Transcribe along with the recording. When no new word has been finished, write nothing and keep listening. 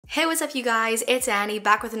Hey, what's up you guys? It's Annie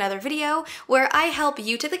back with another video where I help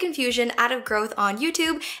you take the confusion out of growth on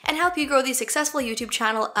YouTube and help you grow the successful YouTube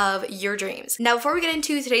channel of your dreams. Now, before we get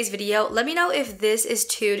into today's video, let me know if this is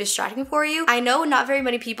too distracting for you. I know not very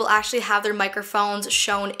many people actually have their microphones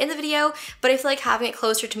shown in the video, but I feel like having it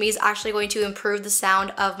closer to me is actually going to improve the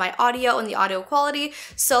sound of my audio and the audio quality.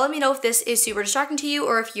 So let me know if this is super distracting to you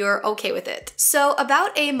or if you're okay with it. So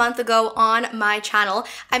about a month ago on my channel,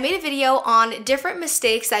 I made a video on different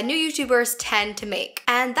mistakes that new YouTubers tend to make.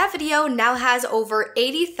 And that video now has over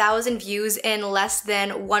 80,000 views in less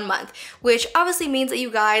than 1 month, which obviously means that you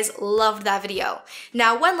guys loved that video.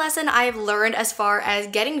 Now, one lesson I've learned as far as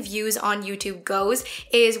getting views on YouTube goes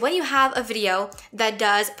is when you have a video that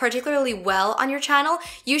does particularly well on your channel,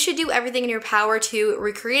 you should do everything in your power to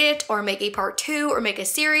recreate it or make a part 2 or make a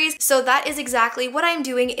series. So that is exactly what I'm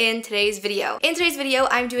doing in today's video. In today's video,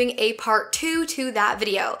 I'm doing a part 2 to that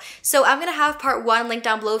video. So I'm gonna have part 1 linked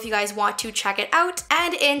down below if you guys want to check it out.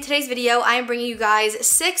 And in today's video, I am bringing you guys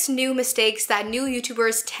 6 new mistakes that new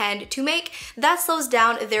YouTubers tend to make that slows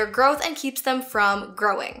down their growth and keeps them from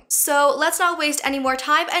growing. So let's not waste any more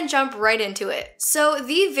time and jump right into it. So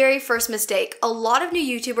the very first mistake a lot of new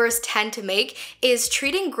YouTubers tend to make is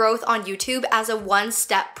treating growth on YouTube as a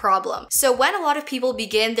one-step problem. So when a lot of people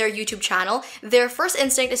begin their YouTube channel, their first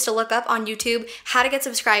instinct is to look up on YouTube how to get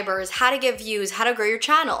subscribers, how to get views, how to grow your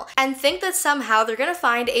channel, and think that somehow they're gonna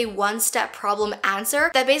find a one-step problem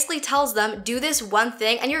answer that basically tells them do this one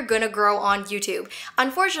thing and you're gonna grow on YouTube.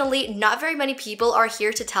 Unfortunately, not very many people are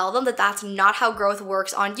here to tell them that that's not how growth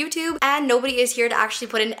works on YouTube, and nobody is here to actually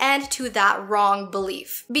put an end to that wrong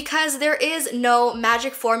belief. Because there is no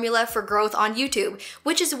magic formula for growth on YouTube,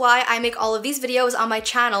 which is why I make all of these videos on my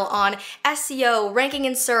channel on SEO, ranking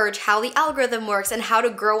in search, how the algorithm works, and how to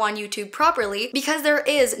grow on YouTube properly, because there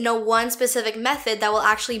is no one specific method that will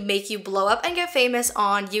actually make you blow up and get famous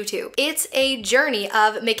on YouTube. It's a journey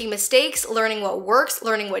of making mistakes, learning what works,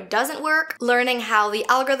 learning what doesn't work, learning how the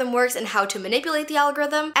algorithm works and how to manipulate the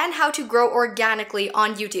algorithm, and how to grow organically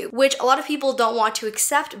on YouTube, which a lot of people don't want to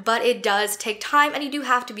accept, but it does take time and you do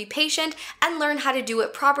have to be patient and learn how to do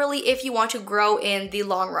it properly if you want to grow in the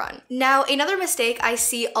long run. Now, another mistake I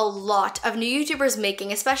see a lot of new YouTubers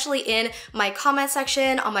making, especially in my comment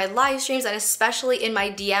section, on my live streams, and especially in my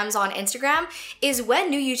DMs on Instagram, is when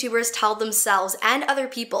new YouTubers tell themselves and other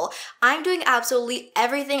people, I'm doing absolutely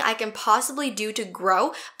everything I can possibly do to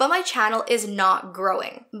grow, but my channel is not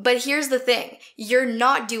growing. But here's the thing, you're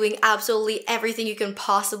not doing absolutely everything you can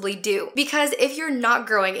possibly do. Because if you're not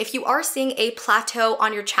growing, if you are seeing a plateau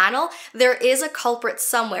on your channel, there is a culprit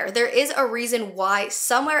somewhere. There is a reason why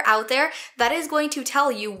somewhere out there that is going to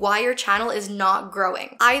tell you why your channel is not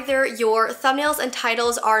growing. Either your thumbnails and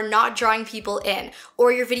titles are not drawing people in,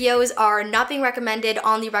 or your videos are not being recommended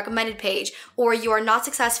on the recommended page, or you are not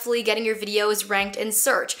successfully getting your videos ranked in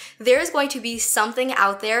search. There is going to be something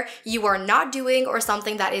out there you are not doing, or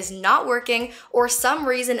something that is not working, or some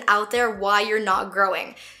reason out there why you're not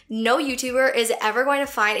growing. No YouTuber is ever going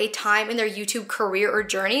to find a time in their YouTube career or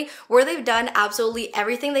journey where they've done absolutely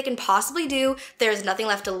everything they can possibly do. There's nothing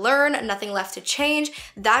left to learn, nothing left to change.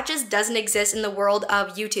 That just doesn't exist in the world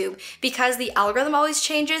of YouTube, because the algorithm always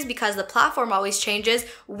changes, because the platform always changes.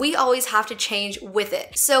 We always have to change with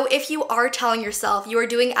it. So if you are telling yourself you are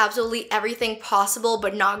doing absolutely everything possible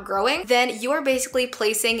but not growing, then you are basically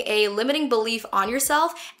placing a limiting belief on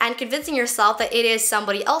yourself and convincing yourself that it is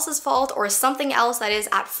somebody else's fault or something else that is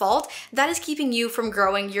at fault that is keeping you from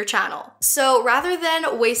growing your channel. So rather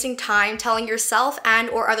than wasting time telling yourself and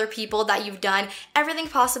or other people that you've done everything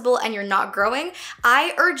possible and you're not growing,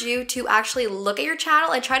 I urge you to actually look at your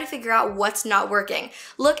channel and try to figure out what's not working.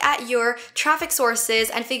 Look at your traffic sources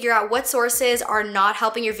and figure out what sources are not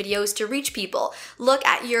helping your videos to reach people. Look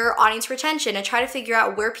at your audience retention and try to figure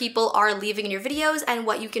out where people are leaving in your videos and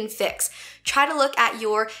what you can fix. Try to look at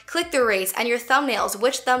your click-through rates and your thumbnails,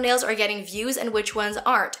 which thumbnails are getting views and which ones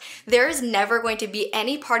aren't. There is never going to be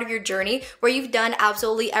any part of your journey where you've done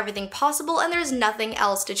absolutely everything possible and there's nothing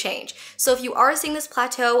else to change. So if you are seeing this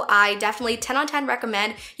plateau, I definitely 10 on 10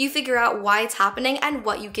 recommend you figure out why it's happening and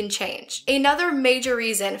what you can change. Another major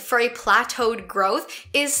reason for a plateaued growth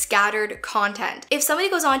is scattered content. If somebody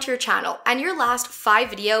goes onto your channel and your last 5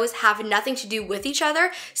 videos have nothing to do with each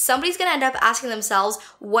other, somebody's gonna end up asking themselves,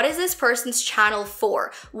 what is this person's channel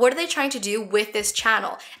for? What are they trying to do with this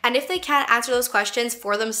channel? And if they can't answer those questions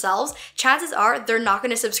for themselves, chances are they're not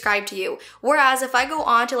going to subscribe to you. Whereas if I go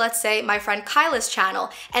on to, let's say, my friend Kyla's channel,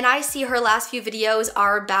 and I see her last few videos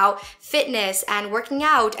are about fitness and working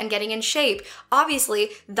out and getting in shape,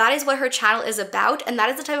 obviously that is what her channel is about, and that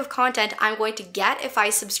is the type of content I'm going to get if I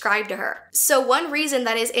subscribe to her. So one reason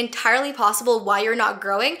that is entirely possible why you're not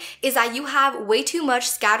growing is that you have way too much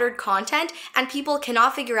scattered content and people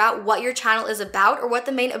cannot figure out what your channel is about or what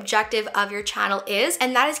the main objective of your channel is,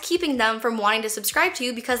 and that is keeping them from wanting to subscribe to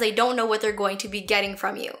you because they don't know what they're going to be getting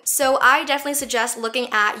from you. So I definitely suggest looking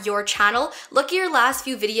at your channel, look at your last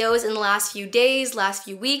few videos in the last few days, last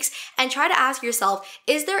few weeks, and try to ask yourself,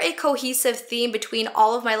 is there a cohesive theme between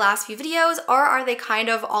all of my last few videos, or are they kind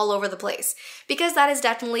of all over the place? Because that is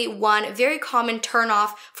definitely one very common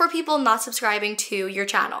turnoff for people not subscribing to your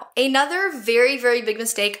channel. Another very, very big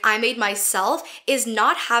mistake I made myself is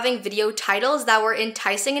not having video titles that were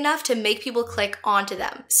enticing enough to make people click onto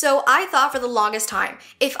them. So I thought for the longest time,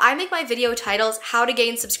 if I make my video titles how to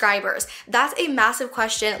gain subscribers, that's a massive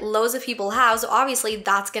question loads of people have, so obviously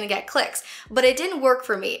that's gonna get clicks. But it didn't work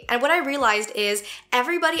for me. And what I realized is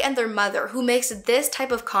everybody and their mother who makes this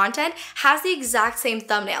type of content has the exact same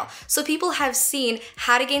thumbnail. So people have seen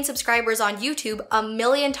how to gain subscribers on YouTube a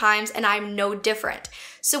million times, and I'm no different.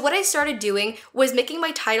 So what I started doing was making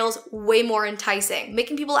my titles way more enticing,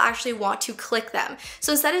 making people actually want to click them.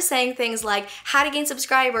 So instead of saying things like how to gain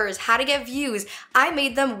subscribers, how to get views, I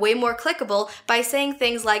made them way more clickable by saying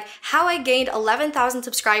things like how I gained 11,000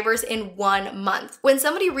 subscribers in 1 month. When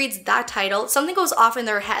somebody reads that title, something goes off in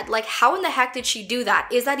their head, like how in the heck did she do that?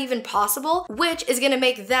 Is that even possible? Which is gonna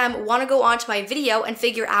make them wanna go onto my video and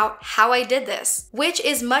figure out how I did this, which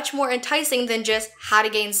is much more enticing than just how to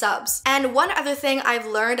gain subs. And one other thing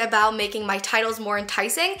I've learned about making my titles more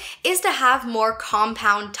enticing is to have more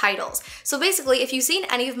compound titles. So basically, if you've seen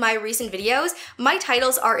any of my recent videos, my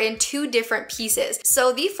titles are in 2 different pieces.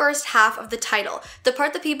 So the first half of the title, the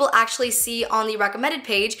part that people actually see on the recommended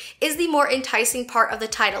page, is the more enticing part of the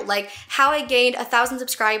title, like how I gained 1,000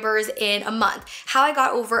 subscribers in a month, how I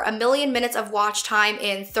got over 1 million minutes of watch time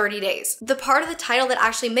in 30 days. The part of the title that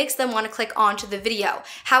actually makes them want to click onto the video.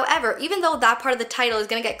 However, even though that part of the title is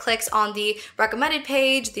going to get clicks on the recommended page,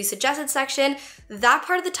 the suggested section, that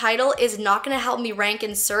part of the title is not going to help me rank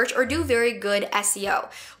in search or do very good SEO,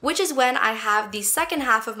 which is when I have the second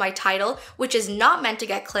half of my title, which is not meant to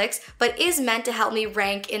get clicks, but is meant to help me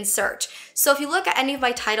rank in search. So if you look at any of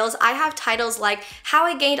my titles, I have titles like how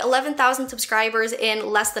I gained 11,000 subscribers in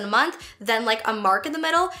less than a month, then like a mark in the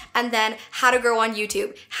middle, and then how to grow on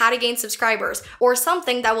YouTube, how to gain subscribers, or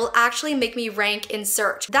something that will actually make me rank in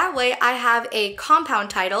search. That way I have a compound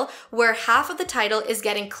title where half of the title is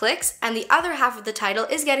getting clicks and the other half of the title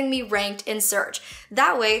is getting me ranked in search.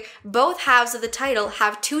 That way, both halves of the title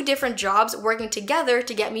have 2 different jobs working together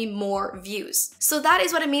to get me more views. So that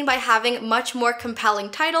is what I mean by having much more compelling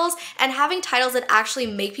titles and having titles that actually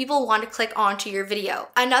make people want to click onto your video.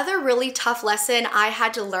 Another really tough lesson I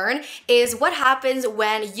had to learn is what happens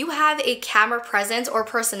when you have a camera presence or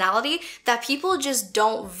personality that people just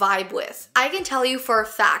don't vibe with. I can tell you for a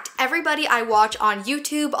fact, everybody I watch on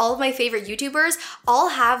YouTube, all of my favorite YouTubers, all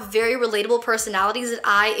have very relatable personalities that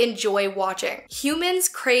I enjoy watching. Humans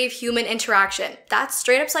crave human interaction. That's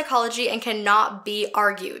straight up psychology and cannot be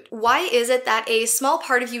argued. Why is it that a small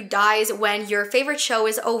part of you dies when your favorite show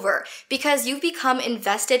is over? Because you've become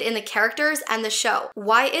invested in the characters and the show.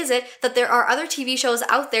 Why is it that there are other TV shows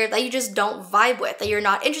out there that you just don't vibe with, that you're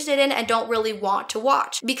not interested in and don't really want to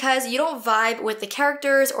watch? Because you don't vibe with the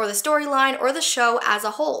characters or the storyline or the show as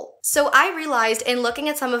a whole. So I realized in looking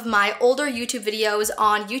at some of my older YouTube videos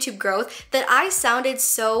on YouTube growth that I sounded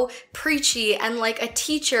so preachy and like a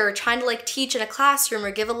teacher trying to like teach in a classroom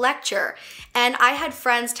or give a lecture. And I had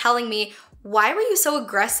friends telling me, why were you so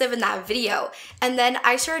aggressive in that video? And then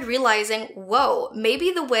I started realizing, whoa, maybe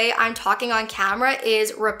the way I'm talking on camera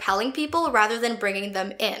is repelling people rather than bringing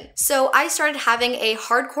them in. So I started having a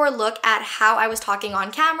hardcore look at how I was talking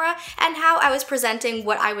on camera and how I was presenting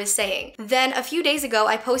what I was saying. Then a few days ago,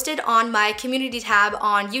 I posted on my community tab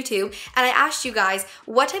on YouTube and I asked you guys,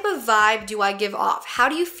 what type of vibe do I give off? How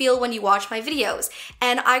do you feel when you watch my videos?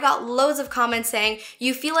 And I got loads of comments saying,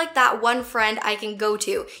 you feel like that one friend I can go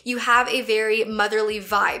to. You have a very motherly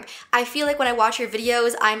vibe. I feel like when I watch your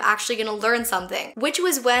videos, I'm actually gonna learn something. Which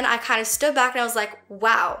was when I kind of stood back and I was like,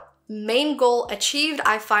 wow, Main goal achieved.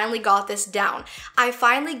 I finally got this down. I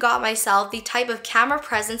finally got myself the type of camera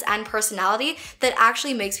presence and personality that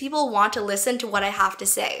actually makes people want to listen to what I have to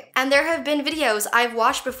say. And there have been videos I've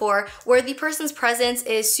watched before where the person's presence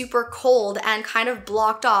is super cold and kind of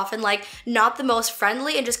blocked off and like not the most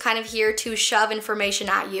friendly and just kind of here to shove information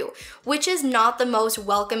at you, which is not the most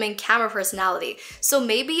welcoming camera personality. So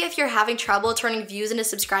maybe if you're having trouble turning views into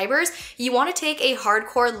subscribers, you want to take a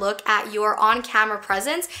hardcore look at your on-camera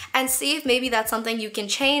presence and see if maybe that's something you can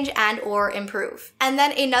change and or improve. And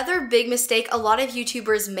then another big mistake a lot of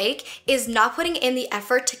YouTubers make is not putting in the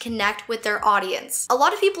effort to connect with their audience. A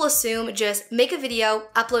lot of people assume just make a video,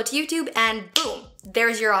 upload to YouTube, and boom,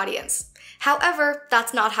 there's your audience. However,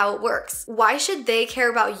 that's not how it works. Why should they care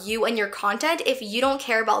about you and your content if you don't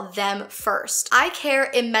care about them first? I care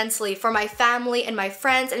immensely for my family and my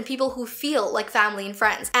friends and people who feel like family and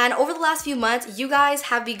friends. And over the last few months, you guys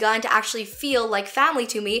have begun to actually feel like family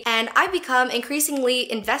to me, and I've become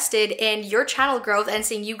increasingly invested in your channel growth and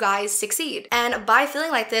seeing you guys succeed. And by feeling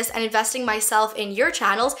like this and investing myself in your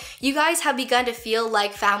channels, you guys have begun to feel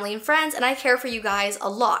like family and friends, and I care for you guys a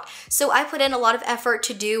lot. So I put in a lot of effort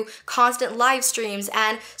to do constant live streams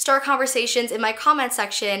and start conversations in my comment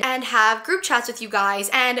section and have group chats with you guys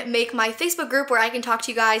and make my Facebook group where I can talk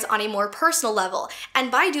to you guys on a more personal level. And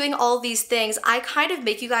by doing all of these things, I kind of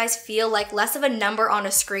make you guys feel like less of a number on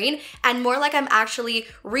a screen and more like I'm actually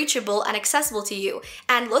reachable and accessible to you.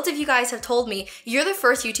 And loads of you guys have told me, you're the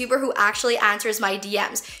first YouTuber who actually answers my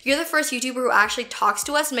DMs. You're the first YouTuber who actually talks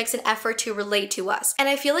to us and makes an effort to relate to us. And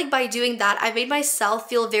I feel like by doing that, I've made myself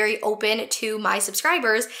feel very open to my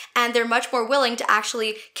subscribers, and they're much more willing to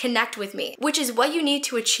actually connect with me, which is what you need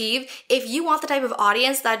to achieve if you want the type of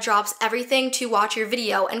audience that drops everything to watch your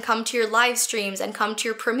video and come to your live streams and come to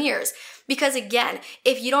your premieres. Because again,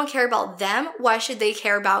 if you don't care about them, why should they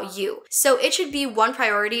care about you? So it should be one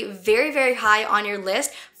priority very, very high on your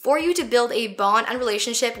list for you to build a bond and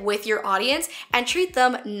relationship with your audience and treat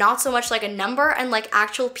them not so much like a number and like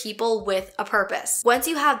actual people with a purpose. Once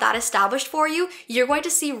you have that established for you, you're going to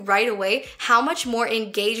see right away how much more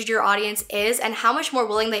engaged your audience is and how much more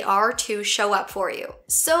willing they are to show up for you.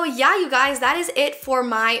 So yeah, you guys, that is it for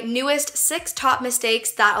my newest 6 top mistakes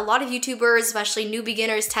that a lot of YouTubers, especially new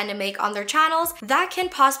beginners, tend to make on their channels that can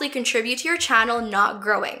possibly contribute to your channel not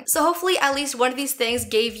growing. So hopefully at least one of these things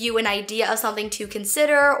gave you an idea of something to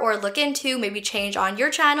consider or look into, maybe change on your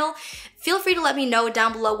channel. Feel free to let me know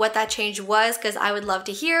down below what that change was because I would love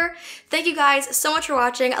to hear. Thank you guys so much for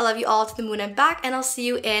watching. I love you all to the moon and back, and I'll see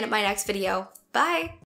you in my next video. Bye!